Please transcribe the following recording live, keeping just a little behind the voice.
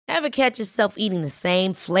Ever catch yourself eating the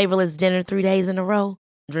same flavorless dinner 3 days in a row?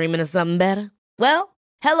 Dreaming of something better? Well,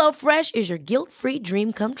 HelloFresh is your guilt-free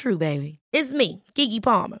dream come true, baby. It's me, Keke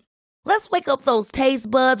Palmer. Let's wake up those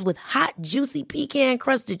taste buds with hot, juicy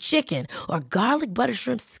pecan-crusted chicken or garlic butter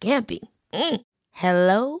shrimp scampi.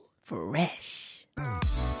 Hello Fresh.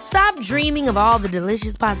 Stop dreaming of all the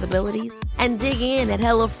delicious possibilities and dig in at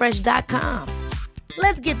HelloFresh.com.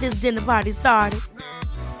 Let's get this dinner party started.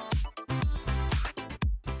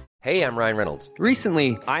 Hey, I'm Ryan Reynolds.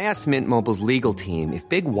 Recently, I asked Mint Mobile's legal team if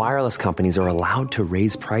big wireless companies are allowed to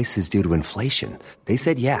raise prices due to inflation. They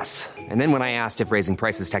said yes. And then when I asked if raising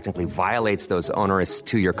prices technically violates those onerous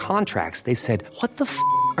two-year contracts, they said, "What the f***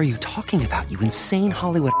 are you talking about, you insane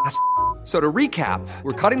Hollywood ass?" So to recap,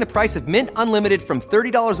 we're cutting the price of Mint Unlimited from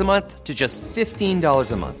 $30 a month to just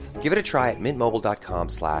 $15 a month. Give it a try at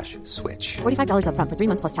mintmobile.com/switch. $45 up front for 3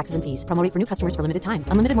 months plus taxes and fees. Promo rate for new customers for limited time.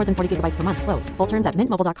 Unlimited more than 40 gigabytes per month. Slows full terms at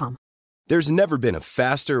mintmobile.com. There's never been a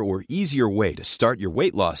faster or easier way to start your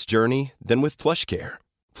weight loss journey than with PlushCare.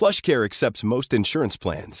 PlushCare accepts most insurance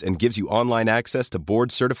plans and gives you online access to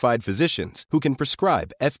board-certified physicians who can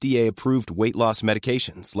prescribe FDA-approved weight loss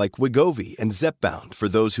medications like Wegovy and Zepbound for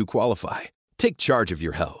those who qualify. Take charge of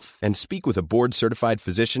your health and speak with a board-certified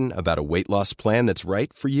physician about a weight loss plan that's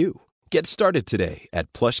right for you. Get started today at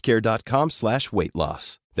plushcare.com/weightloss.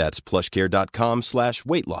 That's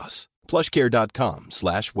plushcare.com/weightloss.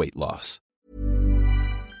 plushcare.com/weightloss.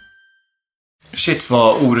 Shit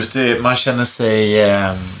vad oroligt, man känner sig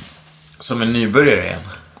som en nybörjare igen.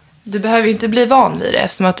 Du behöver ju inte bli van vid det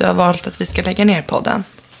eftersom att du har valt att vi ska lägga ner podden.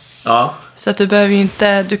 Ja. Så att du behöver ju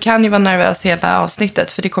inte, du kan ju vara nervös hela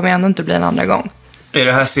avsnittet för det kommer ju ändå inte bli en andra gång. Är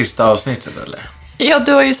det här sista avsnittet eller? Ja,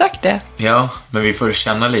 du har ju sagt det. Ja, men vi får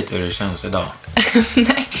känna lite hur det känns idag.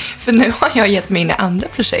 Nej, för nu har jag gett mig in i andra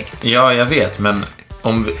projekt. Ja, jag vet, men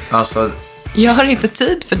om vi, alltså... Jag har inte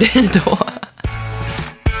tid för dig då.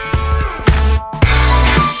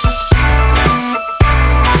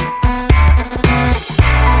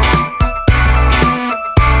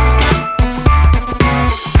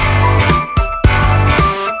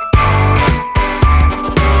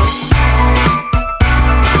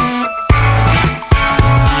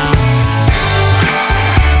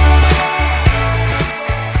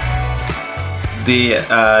 Det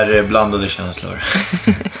är blandade känslor.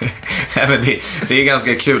 Men det är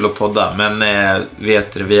ganska kul att podda. Men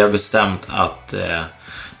vet du, vi har bestämt att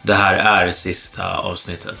det här är sista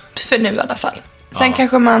avsnittet. För nu i alla fall. Sen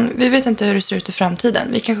kanske vi vet inte hur det ser ut i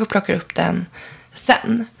framtiden. Vi kanske plockar upp den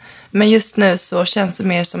sen. Men just nu så känns det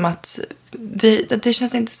mer som att det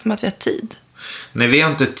känns inte som att vi har tid. Nej, vi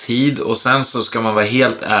har inte tid. Och sen så ska man vara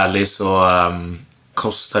helt ärlig så...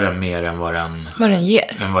 kostar den mer än vad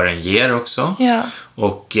den ger också. Ja.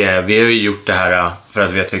 Och vi har ju gjort det här för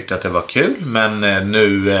att vi har tyckt att det var kul. Men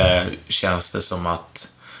nu känns det som att...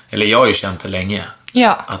 Eller jag har ju känt det länge.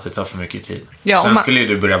 Ja. Att det tar för mycket tid. Ja, sen skulle ju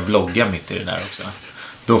du börja vlogga mitt i det där också.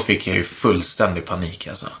 Då fick jag ju fullständig panik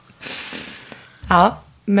alltså. Ja,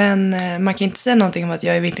 men man kan inte säga någonting om att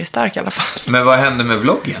jag är viljestark i alla fall. Men vad hände med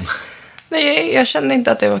vloggen? Nej, jag kände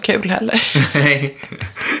inte att det var kul heller. Nej.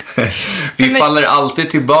 Vi faller alltid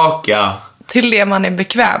tillbaka till det man är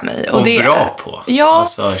bekväm i. Och det bra på. Ja,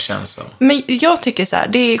 alltså, känns som. Men jag tycker så här,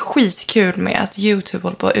 det är skitkul med att YouTube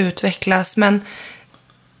håller på att utvecklas. Men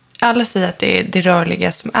alla säger att det är det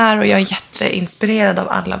rörliga som är. Och jag är jätteinspirerad av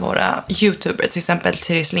alla våra YouTubers. Till exempel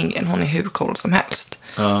Therese Lindgren, hon är hur cool som helst.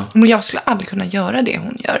 Ja. Men jag skulle aldrig kunna göra det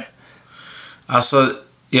hon gör. Alltså,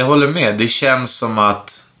 jag håller med. Det känns som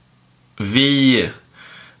att vi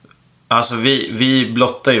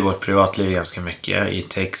blottar ju vårt privatliv ganska mycket i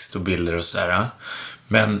text och bilder och sådär.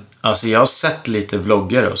 Men alltså jag har sett lite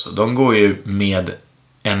vloggare och så. De går ju med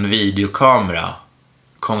en videokamera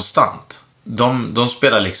konstant. De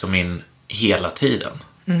spelar liksom in hela tiden.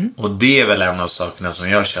 Mm. Och det är väl en av sakerna som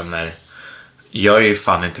jag känner, jag är ju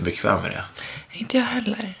fan inte bekväm med det. Inte jag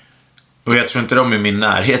heller. Och jag tror inte de i min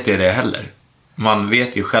närhet är det heller. Man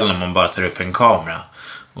vet ju själv när man bara tar upp en kamera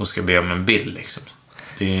och ska be om en bild liksom.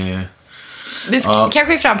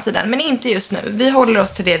 Kanske i framtiden, men inte just nu. Vi håller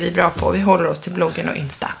oss till det vi är bra på. Vi håller oss till bloggen och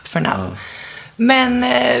Insta för nu. Ja. Men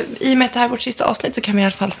i och med att det här är vårt sista avsnitt så kan vi i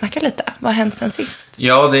alla fall snacka lite. Vad har hänt sen sist?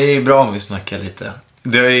 Ja, det är bra om vi snackar lite.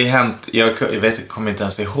 Det har ju hänt, jag kommer inte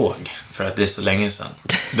ens ihåg för att det är så länge sedan.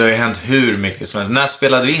 Det har ju hänt hur mycket som helst. När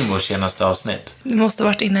spelade vi in vårt senaste avsnitt? Det måste ha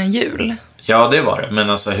varit innan jul. Ja, det var det. Men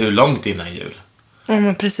alltså hur långt innan jul?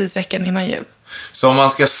 Men precis veckan innan jul. Så om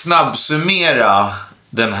man ska snabbsummera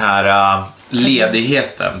den här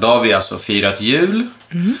ledigheten, då har vi alltså firat jul.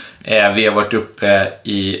 Mm. Vi har varit uppe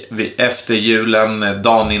efter julen,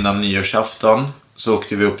 dagen innan nyårsafton. så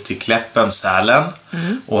åkte vi upp till Kläppen, Sälen.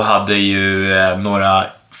 Och hade ju några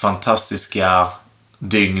fantastiska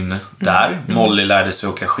dygn där. Molly lärde sig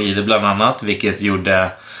åka skidor bland annat, vilket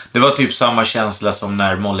gjorde... Det var typ samma känsla som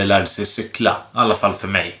när Molly lärde sig cykla. I alla fall för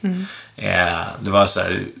mig. Det var så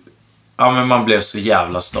här... Ja, men man blev så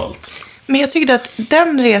jävla stolt. Men jag tyckte att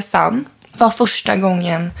den resan var första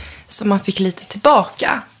gången som man fick lite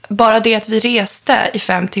tillbaka. Bara det att vi reste i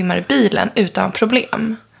 5 timmar i bilen utan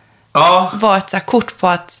problem. Ja. Var ett så här kort på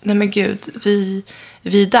att, nej men gud, vi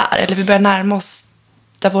är där. Eller vi börjar närma oss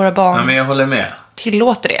där våra barn Ja, men jag håller med.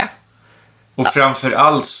 tillåter det. Och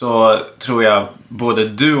framförallt så tror jag både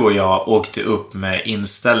du och jag åkte upp med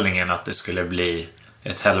inställningen att det skulle bli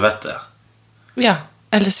ett helvete. Ja,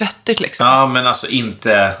 eller svettigt liksom. Ja, men alltså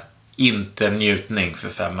inte njutning för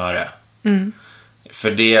 5 öre.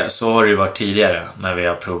 För det, så har det ju varit tidigare när vi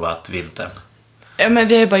har provat vintern. Ja, men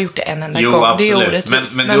vi har ju bara gjort det en enda Jo, gång. absolut. Det är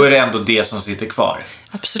orättvist. Men då är det ändå det som sitter kvar.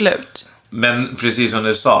 Absolut. Men precis som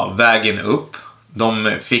du sa, vägen upp.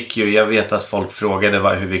 De fick ju, jag vet att folk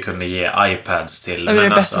frågade hur vi kunde ge iPads till. Det var det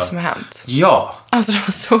men bästa alltså, som har hänt. Ja. Alltså det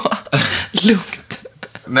var så lugnt.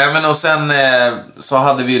 Nej, men och sen så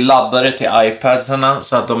hade vi laddare till iPadsarna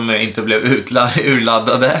så att de inte blev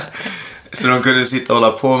urladdade. Så de kunde sitta och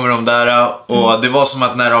hålla på med dem där. Och det var som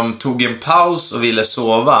att när de tog en paus och ville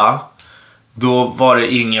sova, då var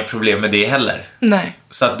det inga problem med det heller. Nej.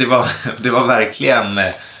 Så att det var verkligen...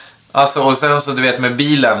 Alltså, och sen så du vet med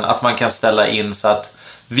bilen att man kan ställa in så att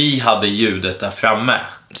vi hade ljudet där framme.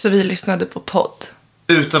 Så vi lyssnade på podd.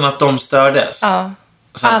 Utan att de stördes. Ja,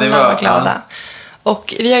 så att alla var glada. Ja.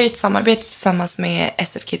 Och vi har ju ett samarbete tillsammans med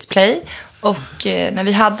SF Kids Play. Och när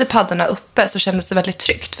vi hade paddorna uppe så kändes det väldigt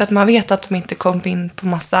tryggt. För att man vet att de inte kom in på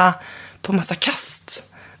massa kast.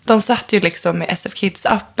 De satt ju liksom med SF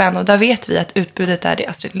Kids-appen och där vet vi att utbudet är det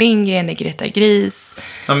Astrid Lindgren, det är Greta Gris.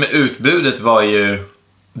 Ja, men utbudet var ju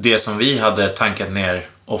det som vi hade tankat ner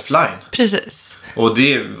offline. Precis. Och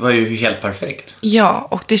det var ju helt perfekt. Ja,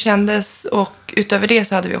 och det kändes, och utöver det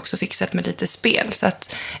så hade vi också fixat med lite spel. Så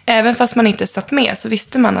att även fast man inte satt med så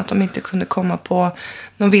visste man att de inte kunde komma på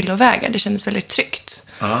någon villovägar. Det kändes väldigt tryggt.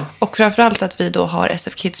 Uh-huh. Och framförallt att vi då har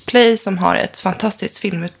SF Kids Play som har ett fantastiskt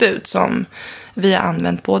filmutbud som vi har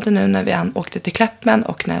använt både nu när vi åkte till Kläppen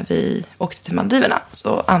och när vi åkte till Maldiverna.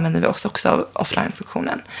 Så använder vi också av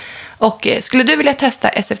offline-funktionen. Och skulle du vilja testa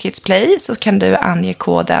SF Kids Play så kan du ange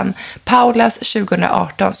koden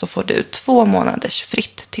PAULAS2018 så får du 2 månaders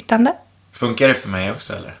fritt tittande. Funkar det för mig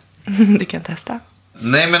också eller? Du kan testa.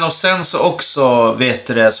 Nej, men och sen så också,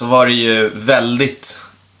 så var det ju väldigt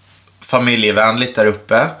familjevänligt där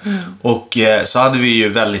uppe. Och så hade vi ju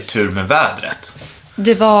väldigt tur med vädret.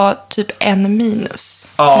 Det var typ 1 minus.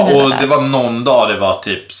 Ja, och det var någon dag det var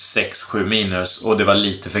typ 6-7 minus och det var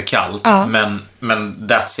lite för kallt. Ja. Men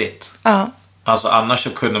that's it. Ja. Alltså annars så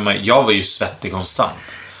kunde jag var ju svettig konstant.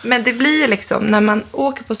 Men det blir ju liksom, när man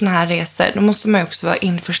åker på såna här resor, då måste man ju också vara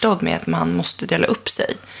införstådd med att man måste dela upp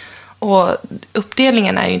sig. Och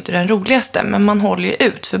uppdelningen är ju inte den roligaste, men man håller ju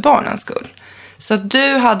ut för barnens skull. Så att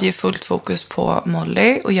du hade ju fullt fokus på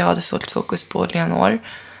Molly och jag hade fullt fokus på Leonor.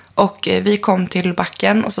 Och vi kom till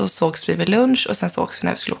backen och så sågs vi vid lunch och sen sågs vi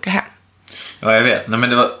när vi skulle åka hem. Ja, jag vet. Nej, men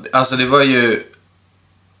det var ju...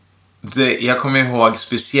 jag kommer ihåg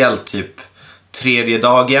speciellt typ 3:e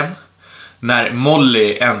dagen när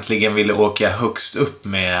Molly äntligen ville åka högst upp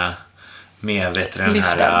med vet du, den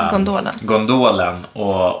Liften, här gondolen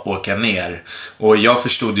och åka ner. Och jag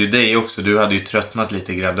förstod ju dig också. Du hade ju tröttnat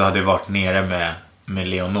lite grann. Du hade ju varit nere med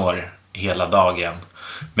Leonor hela dagen.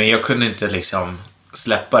 Men jag kunde inte liksom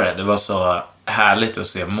släppa det. Det var så härligt att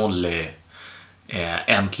se Molly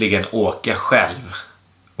äntligen åka själv.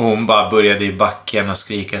 Och hon bara började i backen och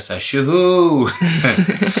skrika så här: tjoho!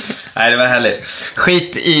 Nej, det var härligt.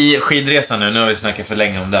 Skit i skidresan nu har vi snackat för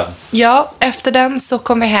länge om den. Ja, efter den så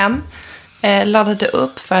kom vi hem, laddade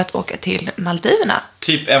upp för att åka till Maldiverna.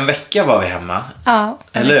 Typ en vecka var vi hemma. Ja,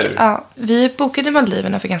 eller hur? Ja, vi bokade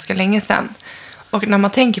Maldiverna för ganska länge sedan. Och när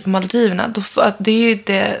man tänker på Maldiverna, då,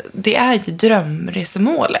 det är ju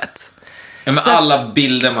drömresemålet. Ja, men alla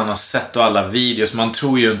bilder man har sett och alla videos, man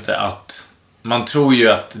tror ju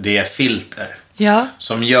att det är filter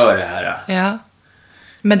som gör det här. Ja,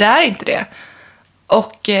 men det är inte det.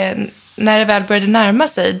 Och när det väl började närma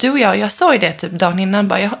sig, du och jag sa ju det typ dagen innan,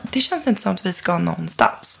 bara, det känns inte som att vi ska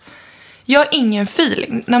någonstans. Jag har ingen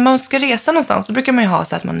feeling. När man ska resa någonstans så brukar man ju ha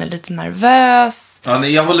så att man är lite nervös. Ja,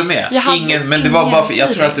 nej, jag håller med. Men det var bara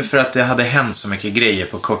jag tror att det för att det hade hänt så mycket grejer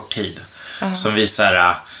på kort tid. Som vi så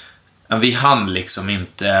här, vi hann liksom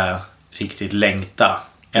inte riktigt längta.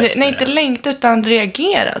 Nej, inte längta utan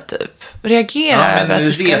reagera typ. Reagera över att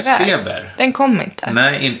vi ska iväg. Resfeber. Den kom inte.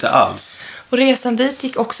 Nej, inte alls. Och resan dit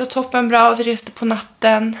gick också toppen bra. Vi reste på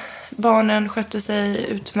natten. Barnen skötte sig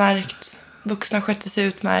utmärkt. Vuxna skötte sig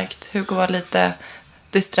utmärkt. Hugo var lite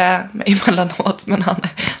disträ emellanåt, men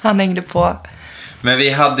han hängde på. Men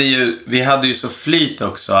vi hade ju så flyt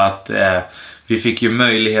också att vi fick ju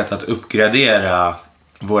möjlighet att uppgradera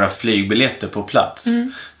våra flygbiljetter på plats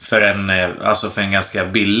för en ganska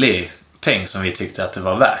billig peng som vi tyckte att det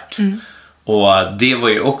var värt. Och det var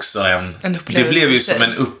ju också det blev ju som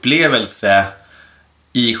en upplevelse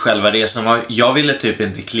i själva resan. Jag ville typ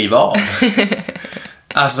inte kliva av.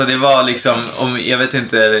 Alltså det var liksom, jag vet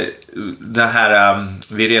inte, det här,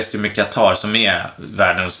 vi reste ju med Qatar som är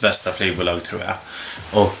världens bästa flygbolag tror jag.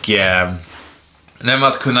 Och när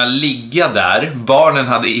man att kunna ligga där, barnen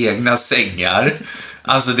hade egna sängar.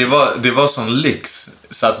 Alltså det var sån lyx.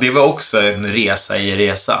 Så att det var också en resa i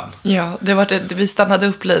resan. Ja, vi stannade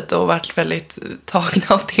upp lite och vart väldigt tagna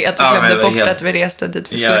av det. Att vi glömde bort att vi reste dit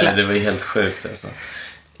vi skulle. Ja, det var helt sjukt alltså.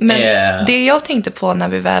 Men det jag tänkte på när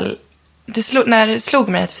när det slog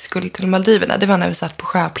mig att vi skulle till Maldiverna, det var när vi satt på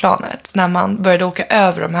sjöplanet. När man började åka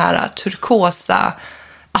över de här turkosa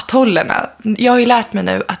atollerna. Jag har ju lärt mig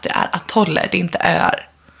nu att det är atoller, det är inte öar.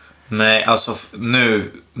 Nej, alltså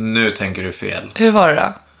nu tänker du fel. Hur var det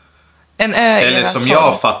då? En ö eller som jag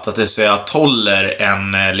har fattat det så är atoller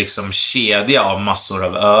en liksom kedja av massor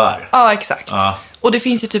av öar. Ja, exakt. Ja. Och det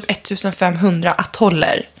finns ju typ 1500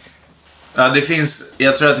 atoller. Ja,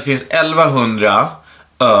 jag tror att det finns 1100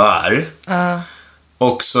 öar.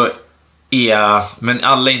 Och så men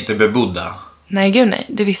alla är inte bebodda. Nej, gud nej.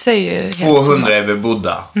 Det vissa är ju helt 200 är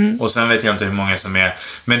bebodda. Och sen vet jag inte hur många som är.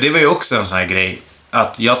 Men det var ju också en sån här grej.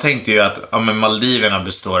 Att jag tänkte ju att Maldiverna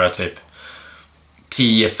består av typ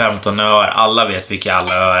 10-15 öar. Alla vet vilka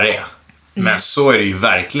alla öar är. Men så är det ju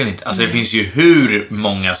verkligen inte. Alltså det finns ju hur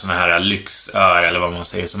många såna här lyxöar eller vad man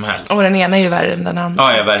säger som helst. Och den ena är ju värre än den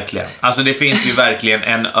andra. Ja, verkligen. Alltså det finns ju verkligen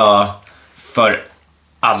en ö för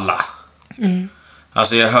alla.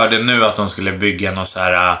 Alltså jag hörde nu att de skulle bygga någon så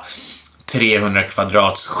här 300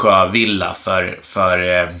 kvadrats sjövilla för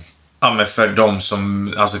de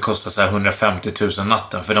som alltså kostar så här 150 000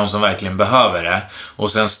 natten, för de som verkligen behöver det.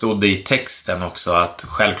 Och sen stod det i texten också att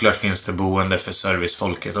självklart finns det boende för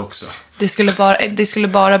servicefolket också. Det skulle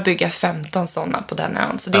bara bygga 15 sådana på den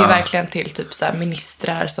ön. Så det är verkligen till typ så här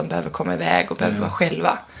ministrar som behöver komma iväg och behöver vara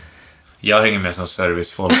själva. Jag hänger med som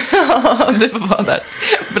servicefolk. Du får vara där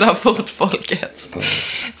bland fotfolket.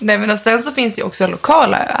 Nej, men och sen så finns det också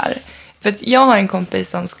lokala öar. För att jag har en kompis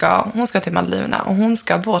som hon ska till Maldiverna och hon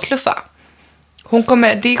ska båtluffa.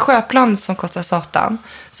 Det är sjöplan som kostar satan.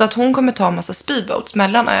 Så att hon kommer ta en massa speedboats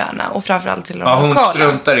mellan öarna och framförallt till de lokala. Hon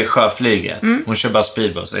struntar i sjöflyget. Hon kör bara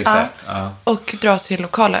speedboats, exakt. Ja. Och drar till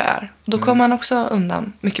lokala öar. Då kommer man också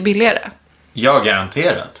undan mycket billigare. Ja,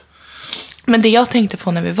 garanterat. Men det jag tänkte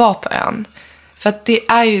på när vi var på ön, för att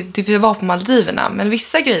vi var på Maldiverna, men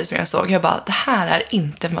vissa grejer som jag såg, jag bara, det här är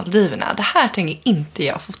inte Maldiverna. Det här tänker inte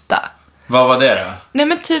jag fota. Vad var det då? Nej,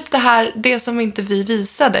 men typ det som inte vi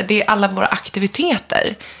visade, det är alla våra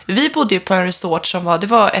aktiviteter. Vi bodde ju på en resort som det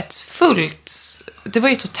var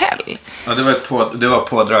ju ett hotell. Ja, det var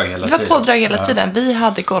pådrag hela tiden. Det var pådrag hela tiden. Vi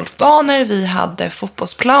hade golfbanor, vi hade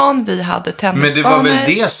fotbollsplan, vi hade tennisbanor. Men det var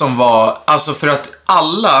väl det som var, alltså för att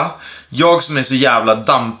jag som är så jävla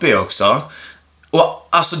dampig också. Och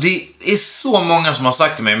alltså det är så många som har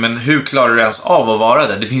sagt till mig, men hur klarar du ens av att vara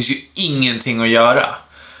där? Det finns ju ingenting att göra.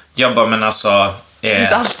 Jag bara, men alltså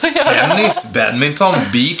tennis, badminton,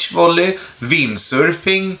 beachvolley,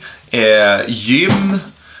 windsurfing, gym,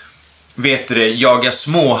 jaga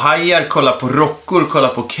småhajar, kolla på rockor, kolla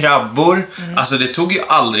på krabbor. Alltså det tog ju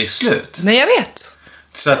aldrig slut. Nej, jag vet.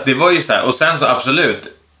 Så att det var ju så här, och sen så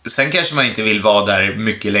absolut. Sen kanske man inte vill vara där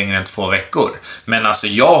mycket längre än 2 veckor. Men alltså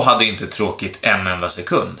jag hade inte tråkigt en enda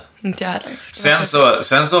sekund. Inte jag heller.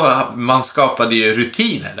 Sen så man skapade ju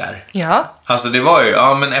rutiner där. Ja. Alltså det var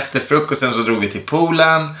ju, men efter frukosten så drog vi till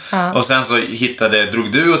poolen. Ja. Och sen så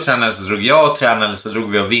drog du och tränade, så drog jag och tränade, så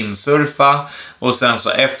drog vi och windsurfa. Och sen så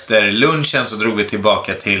efter lunchen så drog vi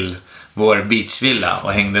tillbaka till vår beachvilla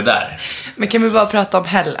och hängde där. Men kan vi bara prata om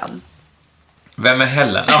Helen? Vem är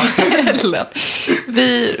Helen? Ja. Helen.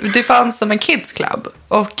 Det fanns som en kids club.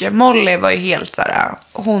 Och Molly var ju helt så här,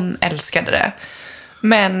 hon älskade det.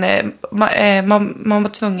 Men man var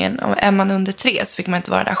tvungen, är man under 3 så fick man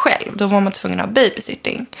inte vara där själv. Då var man tvungen att ha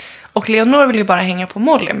babysitting. Och Leonor ville ju bara hänga på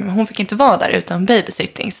Molly, men hon fick inte vara där utan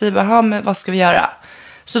babysitting. Så vi bara, men vad ska vi göra?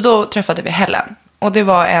 Så då träffade vi Helen. Och det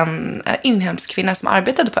var en inhemsk kvinna som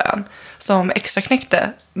arbetade på ön, som extra knäckte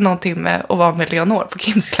någon timme och var med Leonor på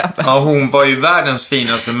Kids Club. Ja, hon var ju världens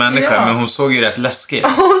finaste människa, men hon såg ju rätt läskig ut.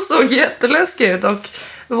 Hon såg jätteläskig ut och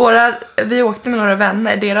Vi åkte med några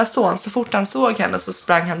vänner. Deras son, så fort han såg henne så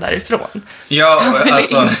sprang han därifrån. Ja, Han ville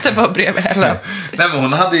alltså, inte vara bredvid henne. nej, men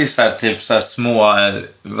hon hade ju så här, typ så här små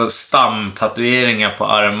stamtatueringar på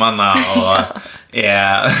armarna och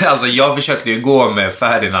alltså jag försökte ju gå med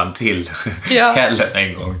Ferdinand till Helen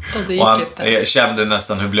en gång och han kände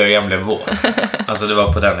nästan hur blöjan blev våt. Alltså det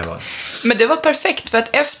var på den nivån. Men det var perfekt för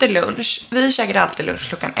att efter lunch, vi käkade alltid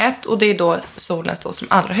lunch 1:00 och det är då solen står som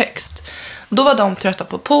allra högst. Då var de trötta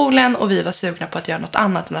på poolen och vi var sugna på att göra något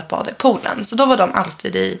annat än att bada i poolen. Så då var de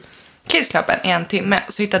alltid i kidsklubben i 1 timme.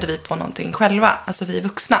 Och så hittade vi på någonting själva, alltså vi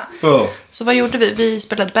vuxna. Så vad gjorde vi? Vi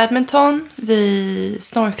spelade badminton, vi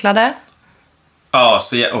snorklade. Ja,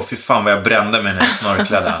 och fy fan vad jag brände mig när jag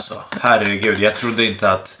snorklade alltså. Herregud, jag trodde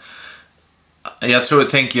inte att...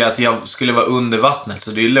 tänker ju att jag skulle vara under vattnet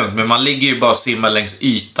så det är lugnt. Men man ligger ju bara och simmar längs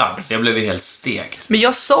ytan. Så jag blev ju helt stekt. Men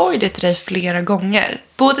jag sa ju det till dig flera gånger.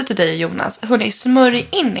 Både till dig och Jonas. Hörrni, smörj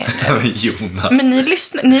in er nu. Jonas. Men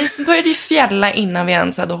ni började ju fjälla innan vi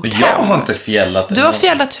ens hade åkt hem. Jag har inte fjällat. Du har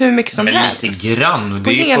fjällat hur mycket som helst. Lite grann. Och på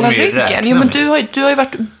det hela ryggen. Jo, men du har ju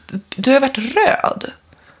varit röd.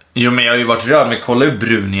 Jo, men jag har ju varit röd. Men kolla hur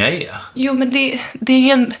brun jag är. Jo, men det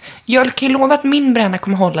är en... Jag kan ju lova att min bränna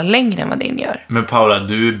kommer hålla längre än vad din gör. Men Paula,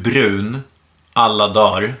 du är brun alla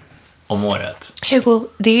dagar om året. Hugo,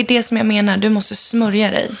 det är det som jag menar. Du måste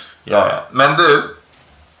smörja dig. Ja. Men du,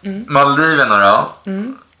 Maldiverna då?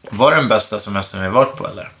 Var den bästa semestern vi varit på,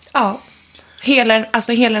 eller? Ja. Hela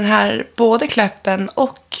den här, både Kläppen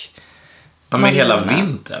och... Ja, men hela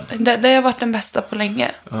vintern. Det har varit den bästa på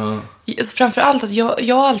länge. Framförallt att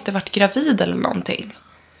jag har alltid varit gravid eller någonting.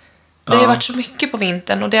 Det har varit så mycket på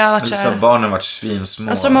vintern. Och det har varit så här, barnen varit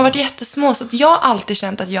svinsmå. Alltså de har varit jättesmå. Så att jag har alltid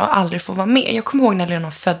känt att jag aldrig får vara med. Jag kommer ihåg när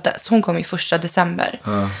Leonor föddes. Hon kom i 1 december.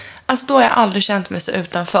 Alltså då har jag aldrig känt mig så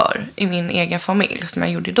utanför i min egen familj som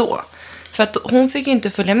jag gjorde då. För att hon fick ju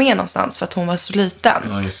inte följa med någonstans för att hon var så liten.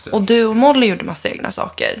 Ja, just det. Och du och Molly gjorde massa egna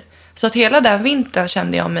saker. Så att hela den vintern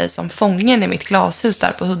kände jag mig som fången i mitt glashus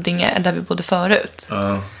där på Huddinge där vi bodde förut.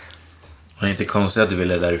 Ja. Och inte konstigt att du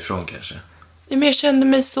ville därifrån kanske. Ja, men jag kände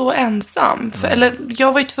mig så ensam. Eller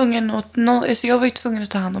jag var ju tvungen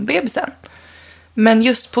att ta hand om bebisen. Men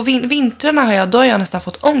just på vintrarna har jag nästan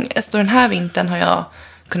fått ångest. Och den här vintern har jag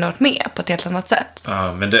kunnat vara med på ett helt annat sätt.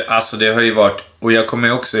 Ja, men det har ju varit... Och jag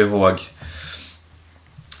kommer också ihåg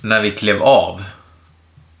när vi klev av.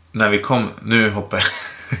 När vi kom... Nu hoppar jag...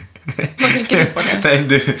 Vad tänker du på nu?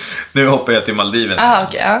 Nej, nu hoppar jag till Maldiverna.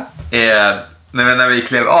 Okej. När vi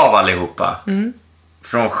klev av allihopa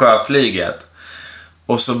från sjöflyget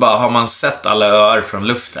och så bara har man sett alla öar från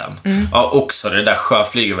luften. Ja, också det där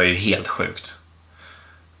sjöflyget var ju helt sjukt.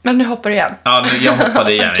 Men nu hoppar du igen. Ja, jag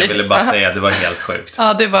hoppade igen. Okay. Jag ville bara säga att det var helt sjukt.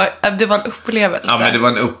 Ja, det var en upplevelse. Ja, men det var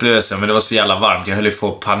en upplevelse, men det var så jävla varmt. Jag höll ju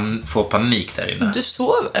få panik där inne. Du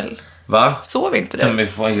sov väl? Va? Sov inte du?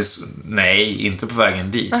 Nej, inte på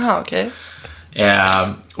vägen dit. Jaha, okej.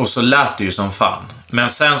 Och så lät det ju som fan. Men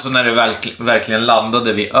sen så när det verkligen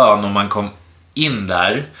landade vid ön och man kom in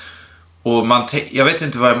där och jag vet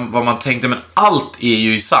inte vad man tänkte, men allt är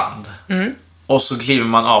ju i sand. Och så kliver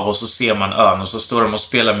man av och så ser man ön och så står de och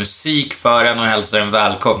spelar musik för en och hälsar en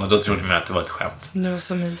välkommen och då trodde man att det var ett skämt. Det var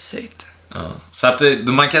så mysigt. Ja. Så att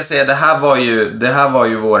man kan säga det här var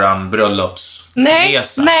ju våran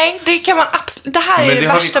bröllopsresa. Nej, det kan man absolut. Det här är det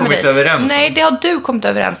värsta med dig. Men det har vi kommit överens om. Nej, det har du kommit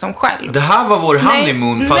överens om själv. Det här var vår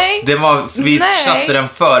honeymoon fast vi satte den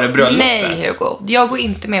före bröllopet. Nej, Hugo. Jag går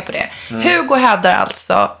inte med på det. Hugo hävdar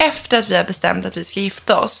alltså, efter att vi har bestämt att vi ska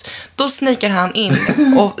gifta oss, då snikar han in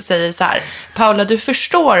och säger så här: Paula, du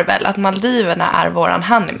förstår väl att Maldiverna är våran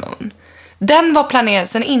honeymoon? Den var planerad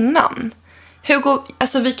sedan innan. Hugo,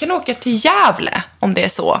 alltså vi kan åka till Gävle om det är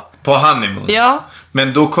så. På honeymoon? Ja.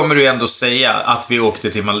 Men då kommer du ändå säga att vi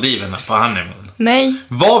åkte till Maldiverna på honeymoon. Nej.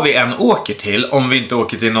 Vad vi än åker till, om vi inte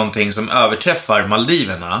åker till någonting som överträffar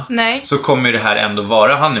Maldiverna, så kommer det här ändå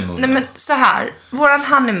vara honeymoon. Nej, men så här, våran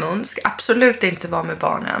honeymoon ska absolut inte vara med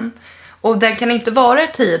barnen. Och den kan inte vara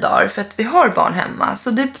 10 dagar för att vi har barn hemma.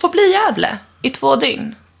 Så det får bli Gävle i 2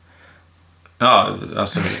 dygn. Ja,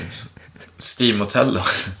 alltså... Steam Hotel då.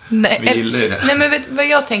 Nej, vi gillar ju det. Nej, men vet vad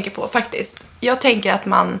jag tänker på faktiskt? Jag tänker att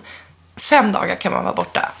 5 dagar kan man vara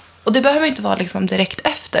borta. Och det behöver inte vara liksom direkt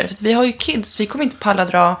efter. För vi har ju kids, vi kommer inte palla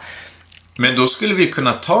dra. Men då skulle vi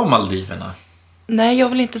kunna ta Maldiverna. Nej, jag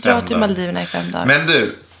vill inte dra till Maldiverna i 5 dagar. Men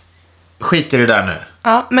du, skit i det där nu.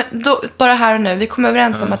 Ja, men då, bara här och nu. Vi kommer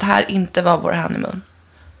överens om att det här inte var vår honeymoon.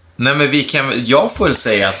 Nej, men jag får väl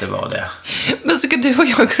säga att det var det. Men så ska du och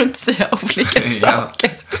jag gå runt och säga olika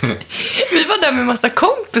saker. Vi var där med massa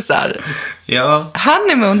kompisar. Ja.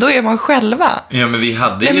 Honeymoon, då är man själva. Ja, men vi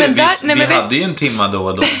hade ju en timma då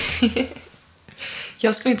och då.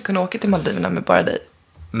 Jag skulle inte kunna åka till Maldiverna med bara dig.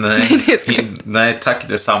 Nej, tack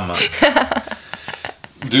detsamma.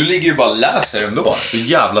 Du ligger ju bara och läser ändå. Så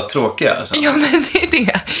jävla tråkiga alltså. Ja, men det är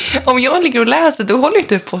det. Om jag ligger och läser, då håller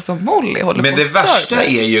inte du på som Molly håller. Men på det värsta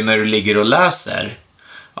är ju när du ligger och läser.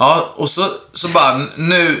 Ja, och så bara,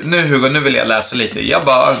 nu Hugo, nu vill jag läsa lite. Jag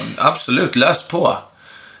bara, absolut, läs på.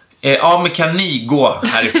 Ja, men kan ni gå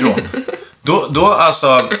härifrån? Då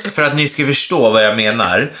alltså, för att ni ska förstå vad jag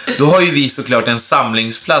menar, då har ju vi såklart en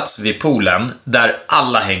samlingsplats vid poolen där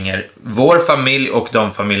alla hänger. Vår familj och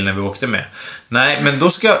de familjerna vi åkte med. Nej, men då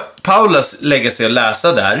ska Paula lägga sig och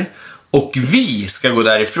läsa där. Och vi ska gå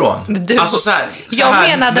därifrån. Alltså så här, jag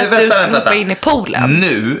menade att du skulle hoppa in i poolen.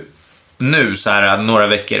 Nu så här några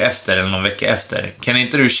veckor efter eller någon vecka efter. Kan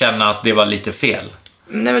inte du känna att det var lite fel?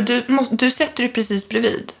 Nej, men du sätter dig precis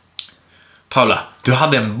bredvid. Paula, du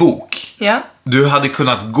hade en bok. Ja. Du hade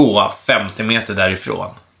kunnat gå 50 meter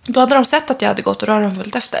därifrån. Då hade de sett att jag hade gått och rört dem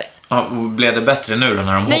fullt efter. Ja, och blev det bättre nu då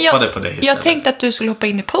när de hoppade på dig istället? Jag tänkte att du skulle hoppa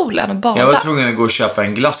in i poolen och bada. Jag var tvungen att gå och köpa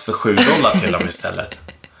en glass för $7 till dem istället.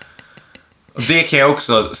 Och det kan jag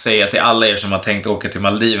också säga till alla er som har tänkt åka till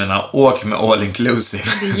Maldiverna. Åk med all inclusive.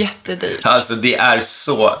 Det är jättedyrt. Alltså det är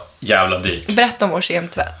så jävla dyrt. Berätta om vår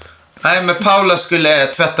kemtvätt. Nej, men Paula skulle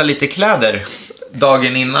tvätta lite kläder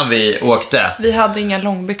dagen innan vi åkte. Vi hade inga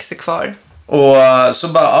långbyxor kvar. Och så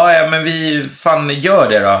bara, ja men vi fan gör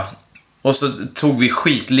det då. Och så tog vi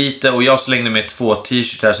skit lite och jag slängde med 2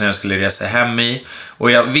 t-shirtar som jag skulle resa hem i.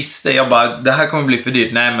 Och jag visste, jag bara, det här kommer bli för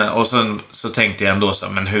dyrt. Nej, men, och så tänkte jag ändå så,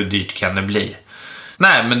 men hur dyrt kan det bli?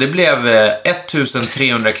 Nej, men det blev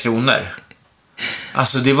 1300 kronor.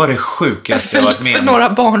 Alltså det var det sjukaste jag varit med för några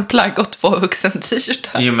barnplagg och 2 vuxen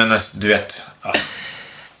t-shirtar. Jo, men alltså, du vet. Ja.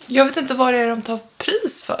 Jag vet inte vad det är de tar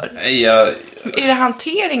pris för. Är det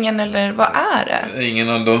hanteringen eller vad är det? Ingen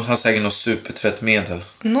av dem har säkert något supertvättmedel.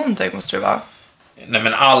 Någonting måste det vara. Nej,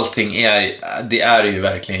 men allting är ju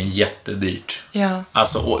verkligen jättedyrt. Ja.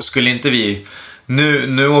 Alltså skulle inte vi...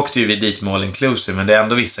 Nu åkte ju vi dit med all inclusive, men det är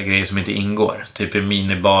ändå vissa grejer som inte ingår. Typ i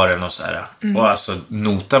minibaren och så här. Och alltså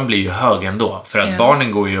notan blir ju hög ändå. För att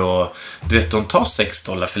barnen går ju och... Du vet, de tar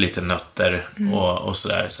 $6 för lite nötter och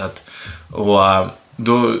sådär. Så att... Och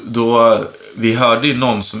då vi hörde ju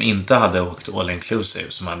någon som inte hade åkt all inclusive.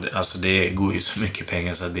 Som hade, alltså det går ju så mycket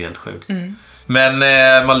pengar så det är helt sjukt. Men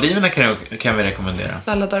Maldiverna kan vi rekommendera.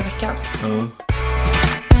 Alla dagar i veckan.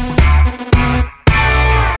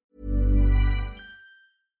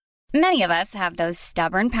 Many of us have those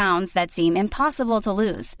stubborn pounds that seem impossible to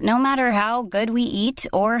lose, no matter how good we eat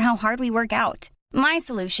or how hard we work out. My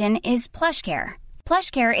solution is PlushCare.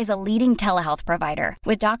 PlushCare is a leading telehealth provider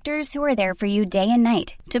with doctors who are there for you day and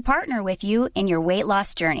night to partner with you in your weight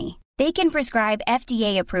loss journey. They can prescribe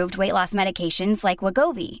FDA-approved weight loss medications like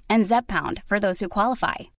Wegovy and Zepbound for those who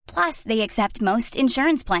qualify. Plus, they accept most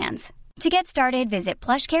insurance plans. To get started, visit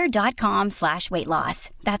plushcare.com/weightloss.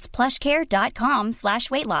 That's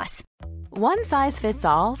plushcare.com/weightloss. One size fits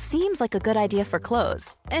all seems like a good idea for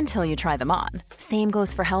clothes until you try them on. Same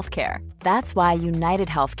goes for healthcare. That's why United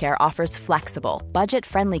Healthcare offers flexible,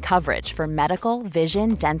 budget-friendly coverage for medical,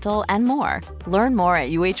 vision, dental, and more. Learn more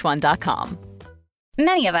at uh1.com.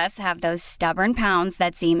 Many of us have those stubborn pounds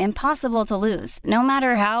that seem impossible to lose, no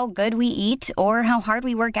matter how good we eat or how hard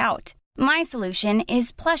we work out. My solution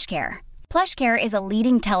is PlushCare. PlushCare is a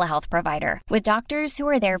leading telehealth provider with doctors who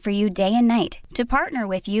are there for you day and night to partner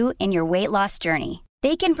with you in your weight loss journey.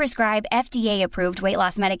 They can prescribe FDA-approved weight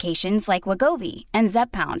loss medications like Wegovy and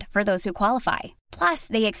Zepbound for those who qualify. Plus,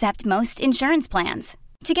 they accept most insurance plans.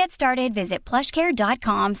 To get started, visit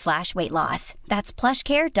plushcare.com/weightloss. That's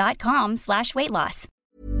plushcare.com/weightloss.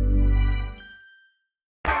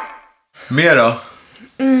 Mer då?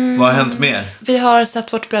 Vad har hänt mer? Vi har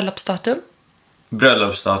satt vårt bröllopsdatum.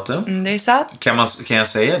 Bröllopsdatum? Det är satt. Kan jag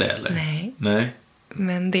säga det eller? Nej.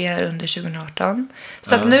 Men det är under 2018.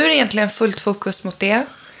 Så att nu är det egentligen fullt fokus mot det.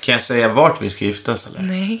 Kan jag säga vart vi ska giftas eller?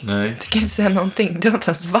 Nej. Du kan inte säga någonting. Du har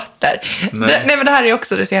inte ens varit där. Nej, men det här är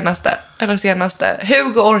också det senaste.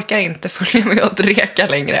 Hugo orkar inte följa med och dreka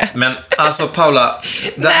längre. Men alltså Paula,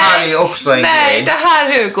 det här är också en grej. Nej, det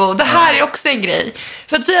här Hugo, det här är också en grej.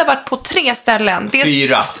 För att vi har varit på 3 ställen.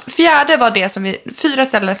 4. Fjärde var det som 4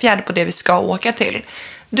 ställen, fjärde på det vi ska åka till.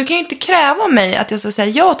 Du kan ju inte kräva mig att jag ska säga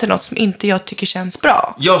ja till något som inte jag tycker känns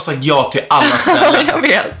bra. Jag har sagt ja till alla ställen. Jag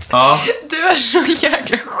vet. Ja. Du är så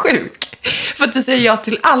jäkla sjuk. För att du säger ja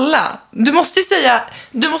till alla. Du måste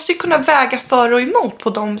ju kunna väga för och emot på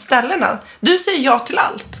de ställena. Du säger ja till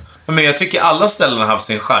allt. Men jag tycker alla ställen har haft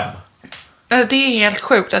sin charm. Det är helt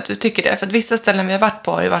sjukt att du tycker det. För att vissa ställen vi har varit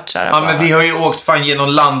på har ju varit så här. Ja, men vi har ju åkt fan genom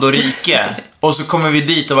land och rike. Och så kommer vi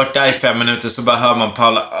dit och varit där i 5 minuter. Så bara hör man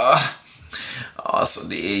Paula. Alltså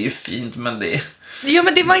det är ju fint, men det... Jo,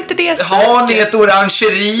 men det var inte det jag sa. Har ni ett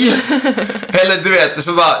orangeri? Eller du vet,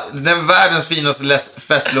 så bara, den världens finaste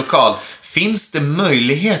festlokal. Finns det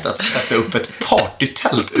möjlighet att sätta upp ett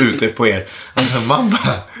partytält ute på er? Alltså, mamma.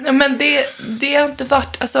 Nej, men det har inte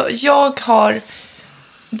varit... Alltså, vi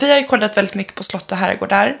har ju kollat väldigt mycket på slott och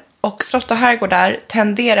herrgårdar. Och slott och herrgårdar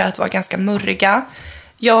tenderar att vara ganska murriga.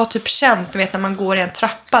 Jag har typ känt, du vet, när man går i en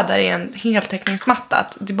trappa där det är en heltäckningsmatta,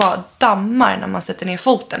 att det bara dammar när man sätter ner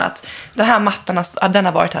foten. Att den här mattan den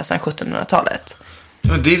har varit här sedan 1700-talet.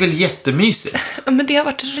 Men det är väl jättemysigt? Men det har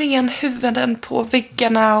varit renhuvuden på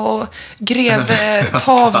väggarna och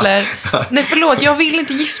grevtavlor. Nej, förlåt, jag vill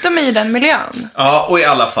inte gifta mig i den miljön. Ja, och i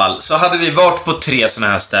alla fall så hade vi varit på 3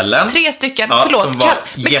 sådana här ställen. 3 stycken, ja, förlåt. Som var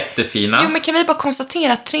jättefina. Jo, men kan vi bara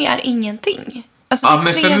konstatera att 3 är ingenting? Alltså, ja,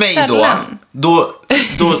 men för mig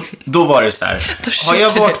då var det så här. Har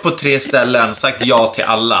jag varit på 3 ställen, sagt ja till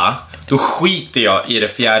alla, då skiter jag i hur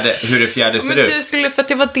det fjärde ser ut. Men du skulle, för att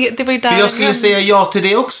det var ju där. För jag skulle säga ja till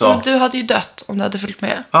det också. Men du hade ju dött om du hade följt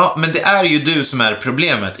med. Ja, men det är ju du som är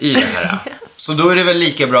problemet i det här. Så då är det väl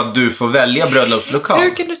lika bra att du får välja bröllopslokal.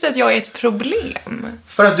 Hur kan du säga att jag är ett problem?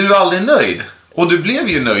 För att du är aldrig nöjd. Och du blev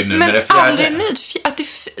ju nöjd nu med det fjärde. Men aldrig nöjd, att det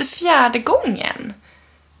är 4:e gången.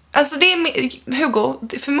 Alltså det är, Hugo,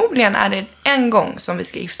 förmodligen är det en gång som vi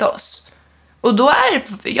ska gifta oss. Och då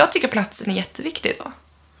jag tycker platsen är jätteviktig då.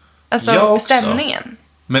 Alltså stämningen.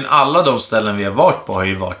 Men alla de ställen vi har varit på har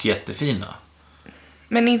ju varit jättefina.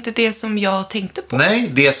 Men inte det som jag tänkte på. Nej,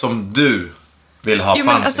 det som du vill ha. Jo,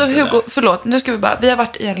 men alltså Hugo, förlåt, nu ska vi har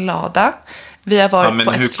varit i en lada. Vi har varit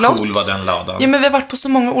på ett slott. Hur cool var den ladan? Ja, men vi har varit på så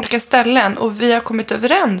många olika ställen och vi har kommit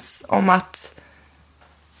överens om att...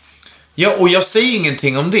 Ja, och jag säger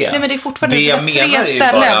ingenting om det. Nej, men det är fortfarande det jag 3 menar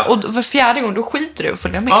ställen bara... och för 4:e gången då skiter du och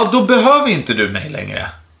följer med. Ja, då behöver inte du mig längre.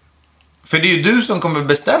 För det är ju du som kommer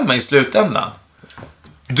bestämma i slutändan.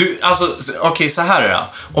 Okej, så här då.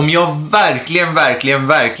 Om jag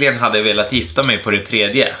verkligen hade velat gifta mig på det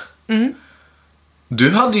 3:e.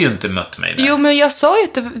 Du hade ju inte mött mig där. Jo, men jag sa ju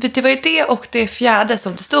att det var ju det och det 4:e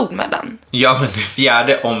som det stod mellan. Ja, men det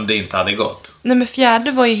 4:e om det inte hade gått. Nej, men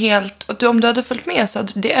 4:e var ju helt... Om du hade följt med så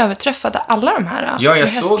hade det överträffade alla de här. Ja,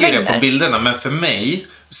 jag såg det på bilderna. Men för mig,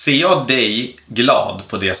 ser jag dig glad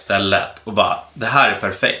på det stället och bara, det här är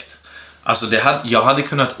perfekt. Alltså jag hade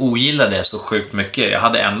kunnat ogilla det så sjukt mycket. Jag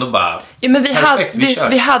hade ändå bara... Ja, men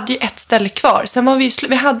vi hade ju ett ställe kvar. Sen var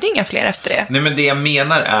vi hade inga fler efter det. Nej, men det jag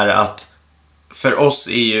menar är att för oss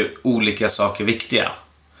är ju olika saker viktiga.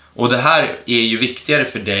 Och det här är ju viktigare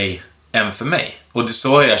för dig än för mig. Och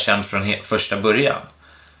så har jag känt från första början.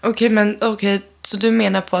 Okej, så du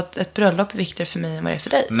menar på att ett bröllop är viktigare för mig än vad det är för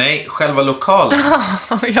dig? Nej, själva lokalen.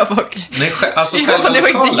 Jag var... Nej, alltså ja, själva det var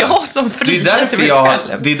lokalen. inte jag som friade till mig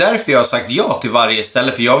själv. Det är därför jag har sagt ja till varje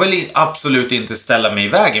ställe. För jag vill absolut inte ställa mig i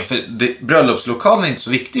vägen. För bröllopslokalen är inte så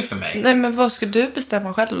viktig för mig. Nej, men vad ska du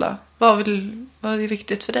bestämma själv då? Vad är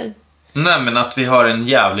viktigt för dig? Nej, men att vi har en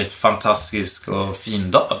jävligt fantastisk och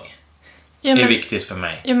fin dag. Ja, är viktigt för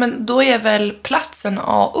mig. Ja, men då är väl platsen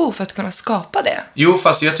A och O för att kunna skapa det. Jo,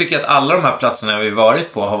 fast jag tycker att alla de här platserna vi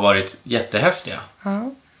varit på har varit jättehäftiga.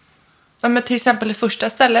 Ja, men till exempel det första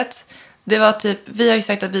stället, det var typ, vi har ju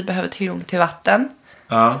sagt att vi behöver tillgång till vatten.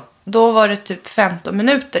 Ja. Då var det typ 15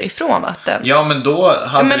 minuter ifrån vatten. Ja, men då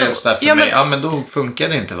hade det så här för mig. Ja, men då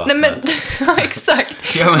funkade inte vattnet. Nej, men exakt.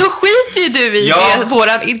 Ja, men, då skiter ju du i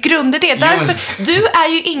våran grundidé. Därför, du är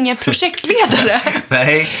ju ingen projektledare.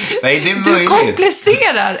 nej, det är möjligt. Du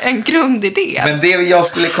komplicerar en grundidé. Men det jag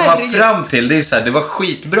skulle komma fram till, det är så här, det var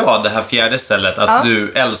skitbra det här 4:e stället. Att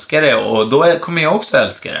du älskar det och då kommer jag också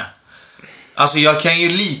älska det. Alltså jag kan ju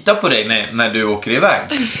lita på dig när du åker iväg.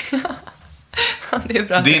 Det är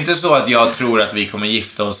bra. Det är inte så att jag tror att vi kommer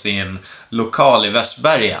gifta oss i en lokal i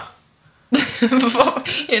Västberga.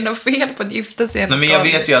 Är det något fel på att gifta sig i en lokal? Nej, men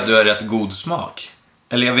jag vet ju att du har rätt god smak.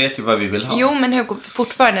 Eller jag vet ju vad vi vill ha. Jo, men Hugo,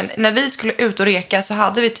 fortfarande, när vi skulle ut och reka så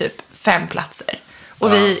hade vi typ 5 platser.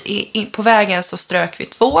 Och på vägen så strök vi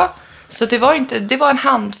 2. Så det var en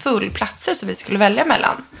handfull platser som vi skulle välja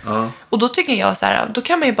mellan. Och då tycker jag så här, då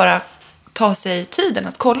kan man ju bara ta sig tiden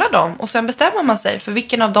att kolla dem. Och sen bestämmer man sig för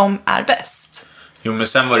vilken av dem är bäst. Jo, men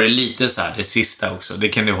sen var det lite så här, det sista också. Det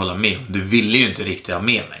kan du hålla med om. Du ville ju inte riktigt ha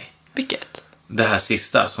med mig. Vilket? Det här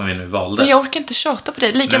sista som vi nu valde. Men jag orkar inte tjata på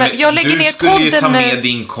dig. Jag lägger ner podden nu. Du skulle ju ta med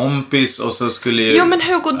din kompis och så skulle ju... Jo, men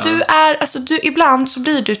Hugo, ibland så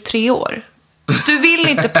blir du 3 år. Du vill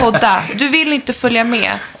inte podda. Du vill inte följa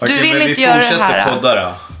med. Du vill inte göra det här. Vi fortsätter podda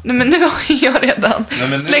då. Nej, men nu har jag redan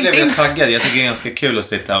slängt in... Nu blev jag taggad. Jag tycker det är ganska kul att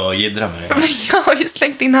sitta och jiddra med dig. Men jag har ju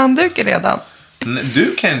slängt in handduken redan.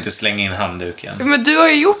 Du kan ju inte slänga in handduken. Men du har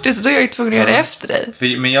ju gjort det, så då är jag ju tvungen att göra det efter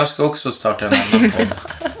dig. Men jag ska också starta en annan podd.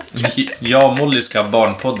 Jag och Molly ska ha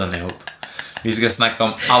barnpodden ihop. Vi ska snacka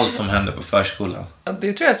om allt som händer på förskolan. Ja,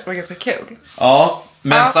 det tror jag ska vara ganska kul. Ja,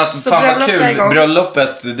 men så att fan vad kul.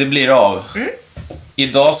 Bröllopet, det blir av.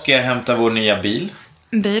 Idag ska jag hämta vår nya bil.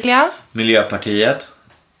 Bil, ja. Miljöpartiet.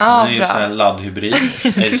 Ja, den är ju sån här laddhybrid.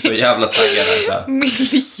 Jag är så jävla taggad alltså.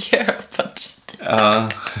 Miljöpartiet. Ja.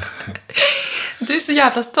 Du är så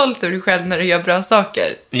jävla stolt över dig själv när du gör bra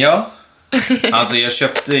saker. Ja. Alltså jag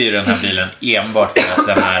köpte ju den här bilen enbart för att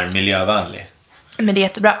den är miljövänlig. Men det är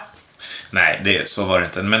jättebra. Nej, så var det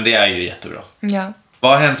inte. Men det är ju jättebra. Ja.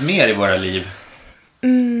 Vad har hänt mer i våra liv?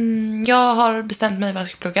 Jag har bestämt mig vad jag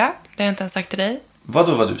ska plugga. Det har jag inte ens sagt till dig.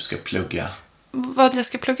 Vad du ska plugga? Vad jag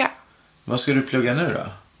ska plugga? Vad ska du plugga nu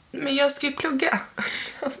då? Men jag ska ju plugga.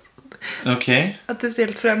 Okej. Att du ser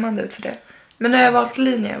helt främmande ut för det. Men nu har jag valt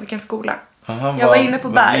linje, vilken skola. Aha, jag var inne på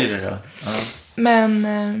vad blir Bergs. det då? Ja.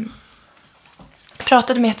 Men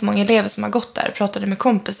pratade med jättemånga elever som har gått där. Pratade med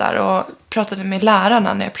kompisar och pratade med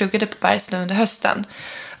lärarna när jag pluggade på Bergs nu under hösten.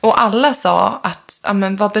 Och alla sa att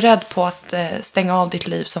var beredd på att stänga av ditt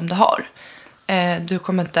liv som du har. Du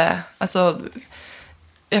kommer inte... Alltså,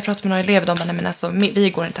 jag pratade med några elever men alltså, vi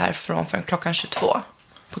går inte härifrån förrän klockan 22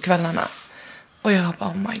 på kvällarna. Och jag bara,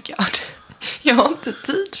 oh my god. Jag har inte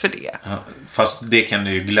tid för det. Ja, fast det kan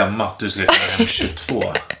du ju glömma att du ska klara hem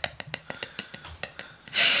 22.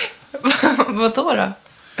 Vadå då?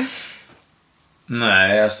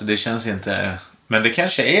 Nej, alltså det känns inte... Men det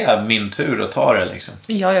kanske är min tur att ta det liksom.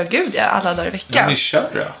 Ja, gud, alla dagar i veckan. Ja, men kör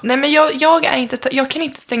då. Nej, men jag kan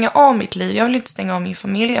inte stänga av mitt liv. Jag vill inte stänga av min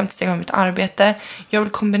familj. Jag vill inte stänga av mitt arbete. Jag vill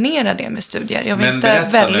kombinera det med studier. Jag vill men inte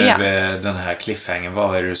välja. Nu den här cliffhangern.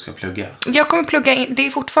 Vad är det du ska plugga? Jag kommer plugga det är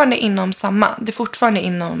fortfarande inom samma. Det är fortfarande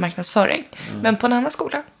inom marknadsföring. Men på en annan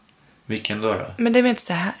skola. Vilken då? Men det vill jag inte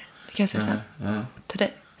säga här. Det kan jag säga sen. Till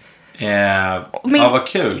dig. Ja, vad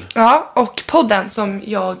kul. Ja, och podden som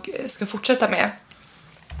jag ska fortsätta med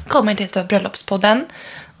kommer att heta Bröllopspodden.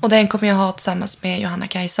 Och den kommer jag ha tillsammans med Johanna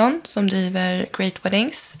Kajson som driver Great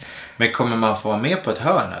Weddings. Men kommer man få vara med på ett